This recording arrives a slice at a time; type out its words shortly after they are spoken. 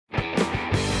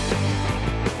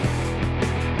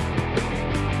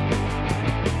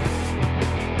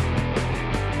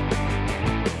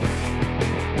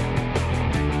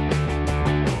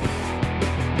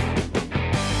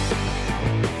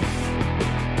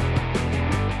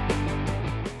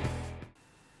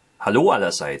Hallo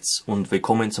allerseits und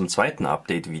willkommen zum zweiten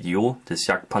Update-Video des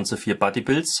Jagdpanzer IV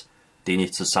Bodybuilds, den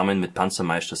ich zusammen mit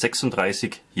Panzermeister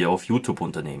 36 hier auf YouTube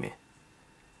unternehme.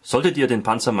 Solltet ihr den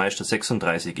Panzermeister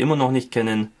 36 immer noch nicht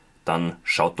kennen, dann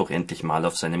schaut doch endlich mal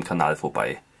auf seinem Kanal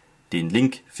vorbei. Den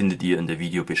Link findet ihr in der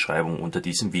Videobeschreibung unter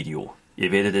diesem Video.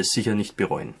 Ihr werdet es sicher nicht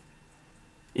bereuen.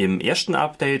 Im ersten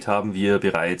Update haben wir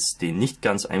bereits den nicht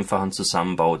ganz einfachen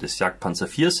Zusammenbau des Jagdpanzer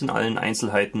IV in allen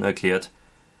Einzelheiten erklärt.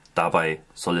 Dabei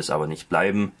soll es aber nicht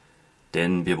bleiben,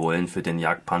 denn wir wollen für den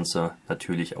Jagdpanzer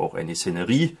natürlich auch eine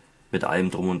Szenerie mit allem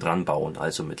drum und dran bauen,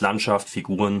 also mit Landschaft,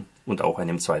 Figuren und auch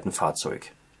einem zweiten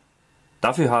Fahrzeug.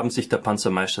 Dafür haben sich der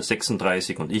Panzermeister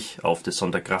 36 und ich auf das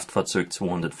Sonderkraftfahrzeug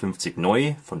 250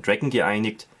 neu von Dragon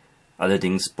geeinigt,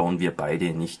 allerdings bauen wir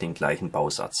beide nicht den gleichen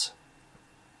Bausatz.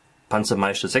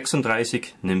 Panzermeister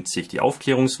 36 nimmt sich die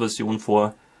Aufklärungsversion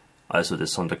vor, also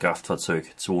das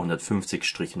Sonderkraftfahrzeug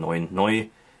 250-9 neu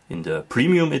in der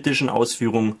Premium Edition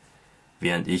Ausführung,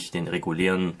 während ich den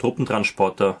regulären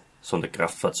Truppentransporter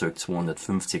Sonderkraftfahrzeug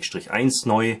 250-1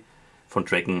 neu von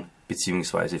Dragon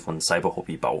bzw. von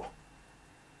Cyberhobby baue.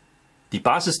 Die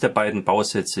Basis der beiden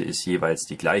Bausätze ist jeweils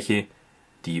die gleiche,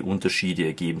 die Unterschiede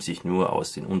ergeben sich nur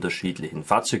aus den unterschiedlichen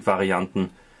Fahrzeugvarianten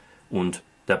und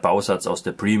der Bausatz aus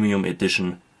der Premium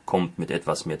Edition kommt mit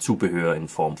etwas mehr Zubehör in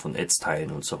Form von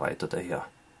Ätzteilen und so weiter daher.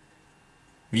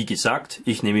 Wie gesagt,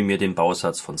 ich nehme mir den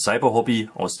Bausatz von Cyberhobby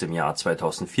aus dem Jahr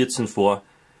 2014 vor,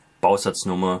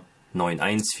 Bausatznnummer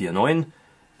 9149,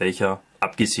 welcher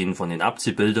abgesehen von den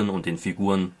Abziehbildern und den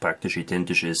Figuren praktisch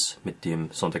identisch ist mit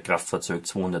dem Sonderkraftfahrzeug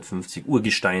 250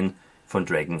 Urgestein von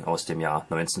Dragon aus dem Jahr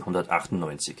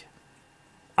 1998.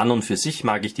 An und für sich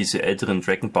mag ich diese älteren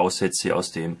Dragon-Bausätze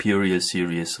aus der Imperial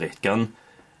Series recht gern,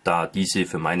 da diese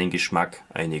für meinen Geschmack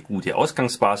eine gute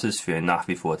Ausgangsbasis für ein nach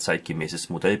wie vor zeitgemäßes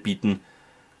Modell bieten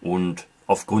und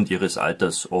aufgrund ihres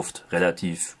Alters oft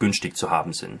relativ günstig zu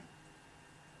haben sind.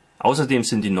 Außerdem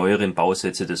sind die neueren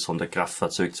Bausätze des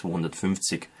Sonderkraftfahrzeug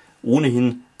 250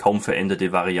 ohnehin kaum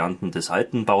veränderte Varianten des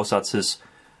alten Bausatzes.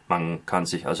 Man kann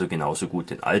sich also genauso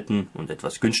gut den alten und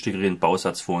etwas günstigeren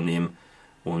Bausatz vornehmen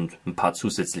und ein paar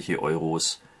zusätzliche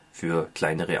Euros für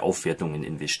kleinere Aufwertungen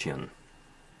investieren.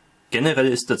 Generell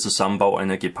ist der Zusammenbau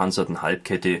einer gepanzerten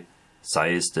Halbkette,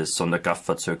 sei es das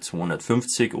Sonderkraftfahrzeug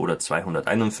 250 oder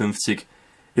 251,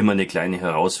 immer eine kleine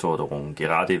Herausforderung,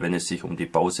 gerade wenn es sich um die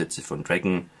Bausätze von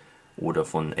Dragon oder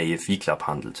von AFV Club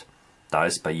handelt. Da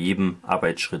ist bei jedem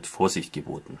Arbeitsschritt Vorsicht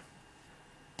geboten.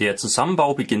 Der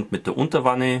Zusammenbau beginnt mit der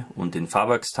Unterwanne und den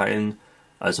Fahrwerksteilen,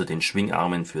 also den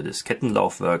Schwingarmen für das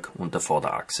Kettenlaufwerk und der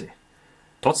Vorderachse.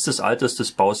 Trotz des Alters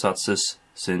des Bausatzes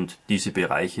sind diese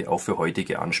Bereiche auch für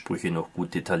heutige Ansprüche noch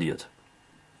gut detailliert.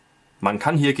 Man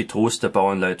kann hier getrost der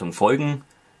Bauanleitung folgen,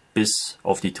 bis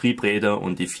auf die Triebräder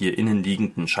und die 4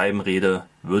 innenliegenden Scheibenräder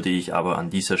würde ich aber an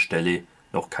dieser Stelle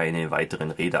noch keine weiteren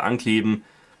Räder ankleben,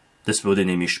 das würde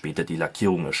nämlich später die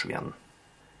Lackierung erschweren.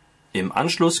 Im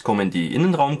Anschluss kommen die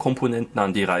Innenraumkomponenten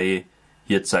an die Reihe,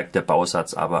 hier zeigt der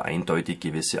Bausatz aber eindeutig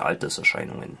gewisse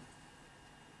Alterserscheinungen.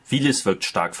 Vieles wirkt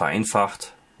stark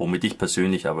vereinfacht, womit ich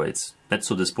persönlich aber jetzt nicht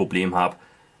so das Problem habe.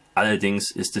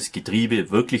 Allerdings ist das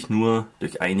Getriebe wirklich nur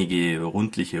durch einige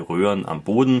rundliche Röhren am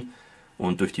Boden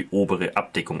und durch die obere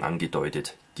Abdeckung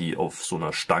angedeutet, die auf so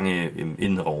einer Stange im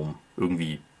Innenraum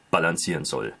irgendwie balancieren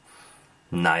soll.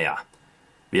 Naja,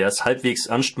 wer es halbwegs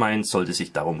ernst meint, sollte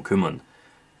sich darum kümmern,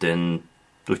 denn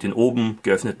durch den oben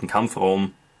geöffneten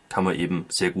Kampfraum kann man eben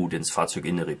sehr gut ins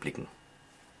Fahrzeuginnere blicken.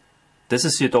 Das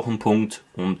ist jedoch ein Punkt,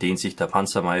 um den sich der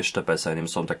Panzermeister bei seinem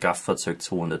Sonderkraftfahrzeug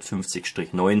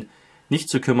 250-9 nicht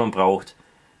zu kümmern braucht,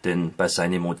 denn bei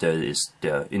seinem Modell ist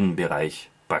der Innenbereich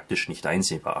praktisch nicht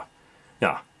einsehbar.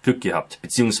 Ja, Glück gehabt,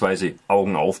 beziehungsweise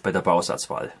Augen auf bei der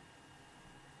Bausatzwahl.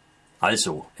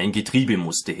 Also, ein Getriebe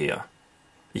musste her.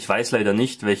 Ich weiß leider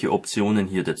nicht, welche Optionen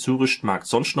hier der Zurüstmarkt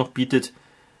sonst noch bietet.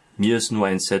 Mir ist nur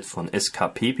ein Set von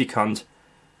SKP bekannt,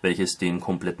 welches den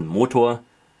kompletten Motor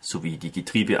sowie die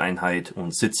Getriebeeinheit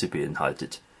und Sitze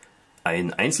beinhaltet.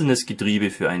 Ein einzelnes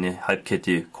Getriebe für eine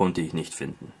Halbkette konnte ich nicht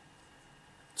finden.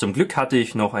 Zum Glück hatte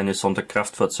ich noch eine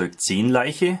Sonderkraftfahrzeug 10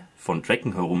 Leiche von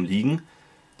Dragon herumliegen.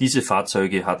 Diese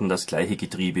Fahrzeuge hatten das gleiche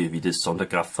Getriebe wie das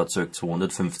Sonderkraftfahrzeug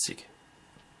 250.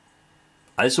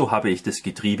 Also habe ich das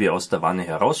Getriebe aus der Wanne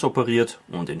herausoperiert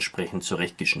und entsprechend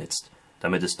zurechtgeschnitzt,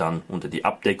 damit es dann unter die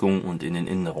Abdeckung und in den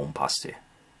Innenraum passte.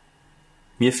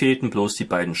 Mir fehlten bloß die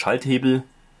beiden Schalthebel,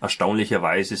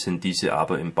 erstaunlicherweise sind diese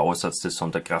aber im Bausatz des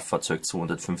Sonderkraftfahrzeug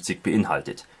 250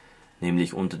 beinhaltet,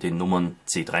 nämlich unter den Nummern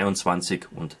C23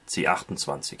 und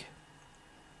C28.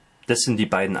 Das sind die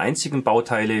beiden einzigen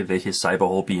Bauteile, welche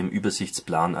Cyberhobby im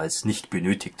Übersichtsplan als nicht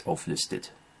benötigt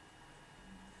auflistet.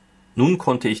 Nun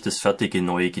konnte ich das fertige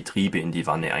neue Getriebe in die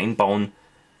Wanne einbauen.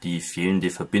 Die fehlende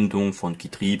Verbindung von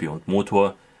Getriebe und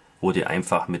Motor wurde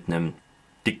einfach mit einem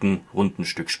dicken, runden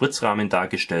Stück Spritzrahmen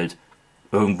dargestellt.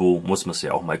 Irgendwo muss man es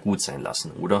ja auch mal gut sein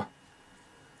lassen, oder?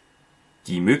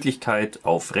 Die Möglichkeit,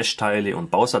 auf Restteile und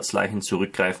Bausatzleichen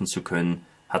zurückgreifen zu können,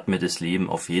 hat mir das Leben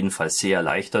auf jeden Fall sehr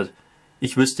erleichtert.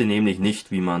 Ich wüsste nämlich nicht,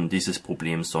 wie man dieses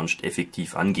Problem sonst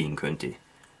effektiv angehen könnte.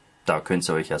 Da könnt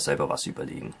ihr euch ja selber was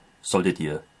überlegen, solltet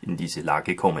ihr in diese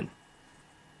Lage kommen.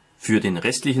 Für den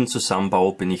restlichen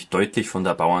Zusammenbau bin ich deutlich von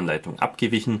der Bauanleitung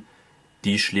abgewichen.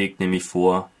 Die schlägt nämlich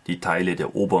vor, die Teile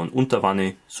der Ober- und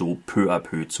Unterwanne so peu à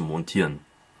peu zu montieren.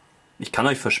 Ich kann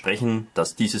euch versprechen,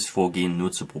 dass dieses Vorgehen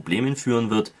nur zu Problemen führen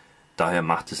wird, daher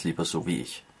macht es lieber so wie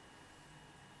ich.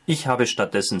 Ich habe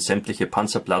stattdessen sämtliche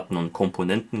Panzerplatten und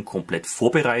Komponenten komplett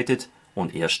vorbereitet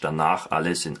und erst danach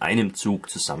alles in einem Zug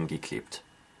zusammengeklebt.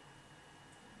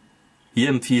 Hier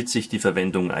empfiehlt sich die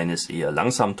Verwendung eines eher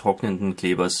langsam trocknenden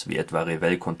Klebers wie etwa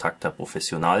Revell Contacta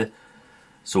Professional.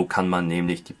 So kann man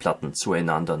nämlich die Platten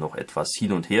zueinander noch etwas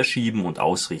hin und her schieben und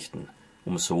ausrichten,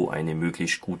 um so eine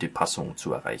möglichst gute Passung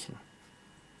zu erreichen.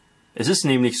 Es ist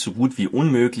nämlich so gut wie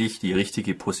unmöglich, die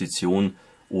richtige Position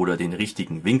oder den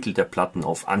richtigen Winkel der Platten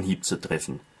auf Anhieb zu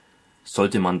treffen.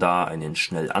 Sollte man da einen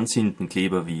schnell anziehenden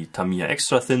Kleber wie Tamiya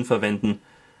Extra Thin verwenden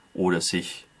oder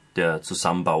sich der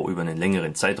Zusammenbau über einen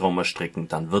längeren Zeitraum erstrecken,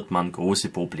 dann wird man große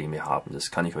Probleme haben, das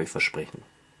kann ich euch versprechen.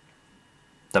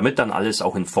 Damit dann alles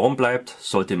auch in Form bleibt,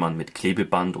 sollte man mit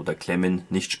Klebeband oder Klemmen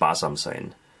nicht sparsam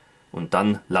sein. Und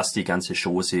dann lasst die ganze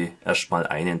Chose erstmal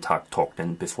einen Tag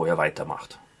trocknen, bevor ihr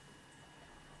weitermacht.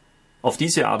 Auf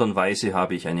diese Art und Weise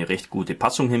habe ich eine recht gute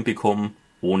Passung hinbekommen,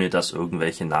 ohne dass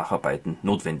irgendwelche Nacharbeiten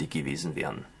notwendig gewesen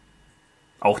wären.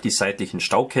 Auch die seitlichen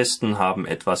Staukästen haben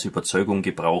etwas Überzeugung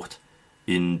gebraucht.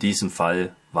 In diesem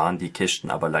Fall waren die Kästen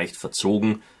aber leicht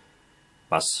verzogen,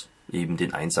 was eben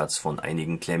den Einsatz von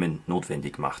einigen Klemmen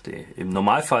notwendig machte. Im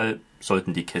Normalfall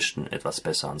sollten die Kästen etwas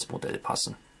besser ans Modell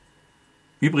passen.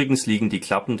 Übrigens liegen die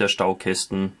Klappen der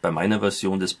Staukästen bei meiner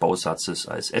Version des Bausatzes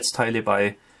als Ätzteile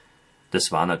bei.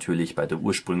 Das war natürlich bei der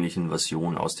ursprünglichen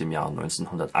Version aus dem Jahr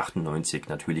 1998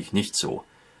 natürlich nicht so.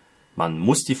 Man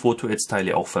muss die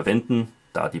Fotoätzteile auch verwenden,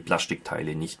 da die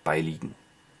Plastikteile nicht beiliegen.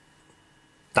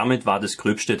 Damit war das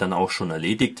Gröbste dann auch schon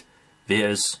erledigt. Wer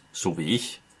es, so wie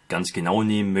ich, ganz genau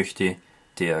nehmen möchte,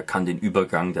 der kann den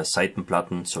Übergang der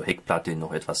Seitenplatten zur Heckplatte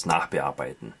noch etwas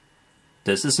nachbearbeiten.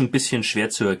 Das ist ein bisschen schwer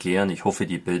zu erklären, ich hoffe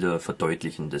die Bilder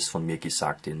verdeutlichen das von mir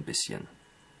Gesagte ein bisschen.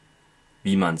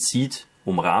 Wie man sieht,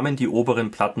 umrahmen die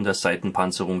oberen Platten der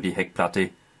Seitenpanzerung die Heckplatte,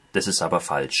 das ist aber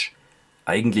falsch.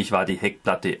 Eigentlich war die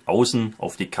Heckplatte außen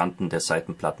auf die Kanten der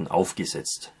Seitenplatten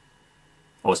aufgesetzt.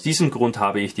 Aus diesem Grund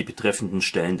habe ich die betreffenden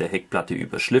Stellen der Heckplatte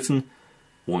überschliffen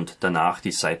und danach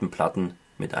die Seitenplatten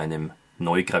mit einem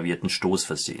neu gravierten Stoß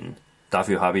versehen.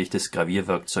 Dafür habe ich das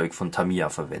Gravierwerkzeug von Tamiya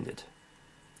verwendet.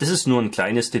 Das ist nur ein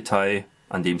kleines Detail,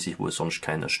 an dem sich wohl sonst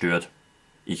keiner stört.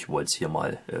 Ich wollte es hier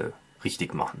mal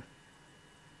richtig machen.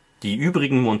 Die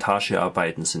übrigen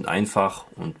Montagearbeiten sind einfach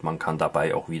und man kann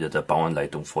dabei auch wieder der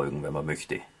Bauanleitung folgen, wenn man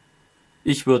möchte.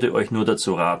 Ich würde euch nur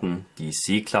dazu raten, die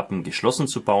Seeklappen geschlossen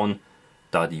zu bauen,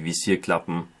 da die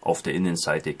Visierklappen auf der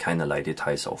Innenseite keinerlei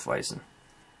Details aufweisen.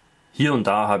 Hier und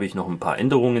da habe ich noch ein paar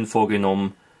Änderungen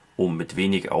vorgenommen, um mit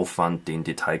wenig Aufwand den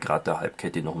Detailgrad der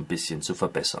Halbkette noch ein bisschen zu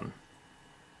verbessern.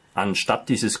 Anstatt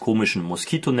dieses komischen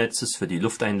Moskitonetzes für die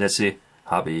Lufteinlässe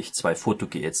habe ich 2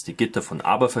 fotogeätzte Gitter von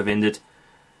Aber verwendet.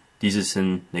 Diese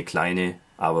sind eine kleine,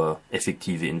 aber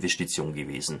effektive Investition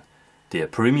gewesen. Der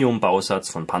Premium-Bausatz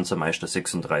von Panzermeister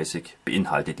 36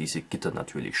 beinhaltet diese Gitter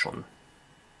natürlich schon.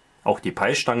 Auch die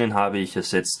Peilstangen habe ich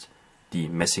ersetzt. Die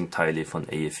Messingteile von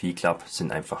AFE Club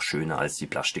sind einfach schöner als die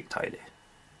Plastikteile.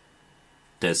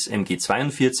 Das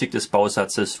MG42 des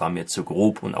Bausatzes war mir zu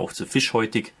grob und auch zu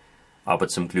fischhäutig, aber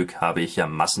zum Glück habe ich ja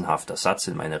massenhaft Ersatz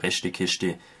in meiner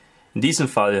Restekiste. In diesem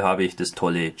Fall habe ich das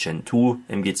tolle Gen 2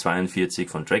 MG42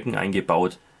 von Dragon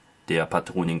eingebaut. Der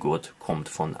Patronengurt kommt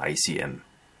von ICM.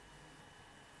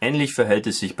 Ähnlich verhält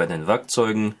es sich bei den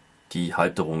Werkzeugen. Die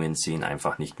Halterungen sehen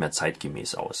einfach nicht mehr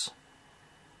zeitgemäß aus.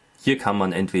 Hier kann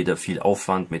man entweder viel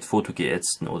Aufwand mit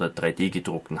fotogeätzten oder 3D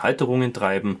gedruckten Halterungen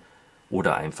treiben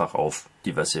oder einfach auf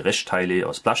diverse Restteile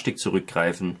aus Plastik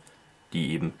zurückgreifen,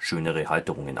 die eben schönere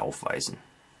Halterungen aufweisen.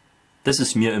 Das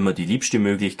ist mir immer die liebste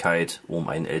Möglichkeit, um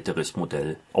ein älteres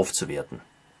Modell aufzuwerten.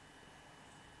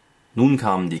 Nun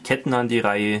kamen die Ketten an die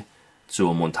Reihe.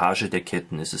 Zur Montage der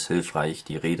Ketten ist es hilfreich,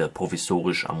 die Räder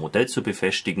provisorisch am Modell zu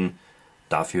befestigen.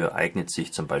 Dafür eignet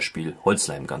sich zum Beispiel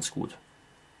Holzleim ganz gut.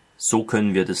 So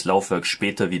können wir das Laufwerk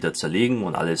später wieder zerlegen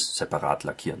und alles separat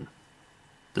lackieren.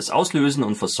 Das Auslösen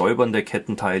und Versäubern der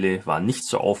Kettenteile war nicht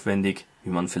so aufwendig,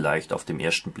 wie man vielleicht auf den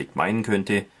ersten Blick meinen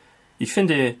könnte. Ich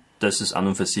finde, das ist an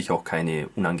und für sich auch keine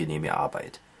unangenehme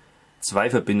Arbeit. 2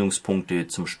 Verbindungspunkte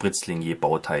zum Spritzling je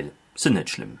Bauteil sind nicht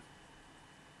schlimm.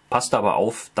 Passt aber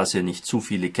auf, dass ihr nicht zu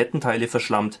viele Kettenteile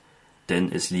verschlammt,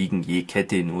 denn es liegen je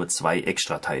Kette nur 2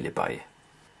 Extrateile bei.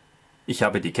 Ich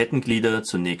habe die Kettenglieder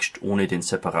zunächst ohne den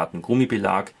separaten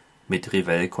Gummibelag mit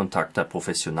Revell-Kontakter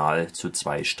Professional zu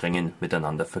 2 Strängen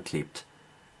miteinander verklebt.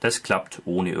 Das klappt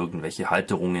ohne irgendwelche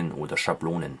Halterungen oder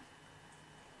Schablonen.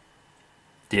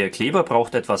 Der Kleber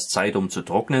braucht etwas Zeit, um zu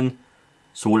trocknen.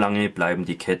 So lange bleiben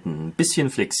die Ketten ein bisschen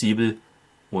flexibel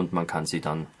und man kann sie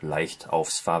dann leicht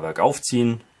aufs Fahrwerk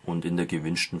aufziehen und in der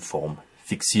gewünschten Form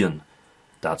fixieren.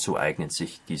 Dazu eignen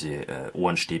sich diese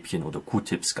Ohrenstäbchen oder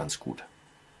Q-Tips ganz gut.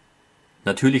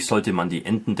 Natürlich sollte man die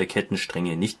Enden der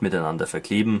Kettenstränge nicht miteinander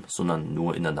verkleben, sondern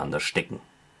nur ineinander stecken.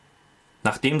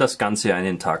 Nachdem das Ganze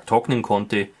einen Tag trocknen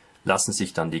konnte, lassen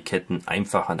sich dann die Ketten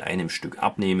einfach an einem Stück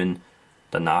abnehmen.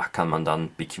 Danach kann man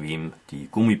dann bequem die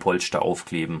Gummipolster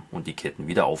aufkleben und die Ketten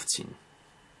wieder aufziehen.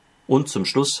 Und zum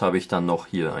Schluss habe ich dann noch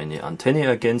hier eine Antenne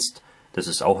ergänzt. Das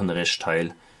ist auch ein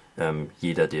Restteil.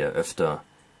 Jeder, der öfter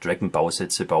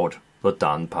Dragon-Bausätze baut, wird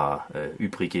da ein paar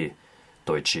übrige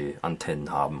deutsche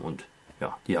Antennen haben und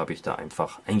ja, die habe ich da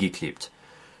einfach eingeklebt.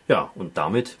 Ja, und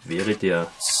damit wäre der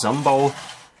Zusammenbau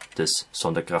des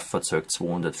Sonderkraftfahrzeug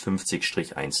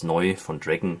 250-1 neu von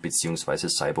Dragon bzw.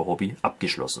 Cyberhobby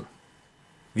abgeschlossen.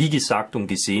 Wie gesagt und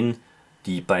gesehen,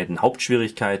 die beiden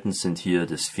Hauptschwierigkeiten sind hier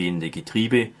das fehlende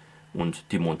Getriebe und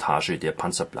die Montage der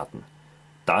Panzerplatten.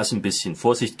 Da ist ein bisschen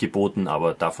Vorsicht geboten,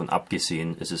 aber davon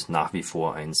abgesehen ist es nach wie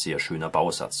vor ein sehr schöner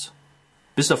Bausatz.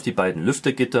 Bis auf die beiden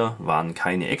Lüftergitter waren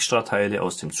keine Extrateile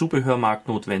aus dem Zubehörmarkt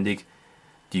notwendig.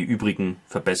 Die übrigen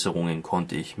Verbesserungen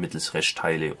konnte ich mittels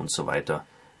Restteile und so weiter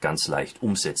ganz leicht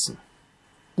umsetzen.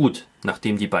 Gut,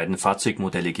 nachdem die beiden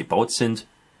Fahrzeugmodelle gebaut sind,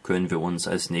 können wir uns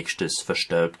als nächstes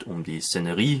verstärkt um die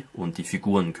Szenerie und die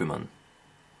Figuren kümmern.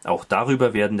 Auch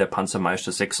darüber werden der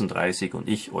Panzermeister 36 und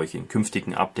ich euch in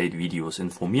künftigen Update-Videos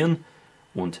informieren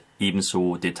und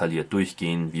ebenso detailliert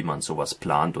durchgehen, wie man sowas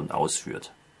plant und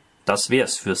ausführt. Das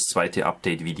wär's fürs zweite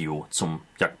Update-Video zum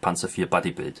Jagdpanzer IV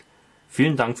Bodybuild.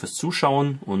 Vielen Dank fürs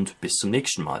Zuschauen und bis zum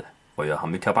nächsten Mal. Euer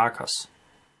Hamilcar Barkas.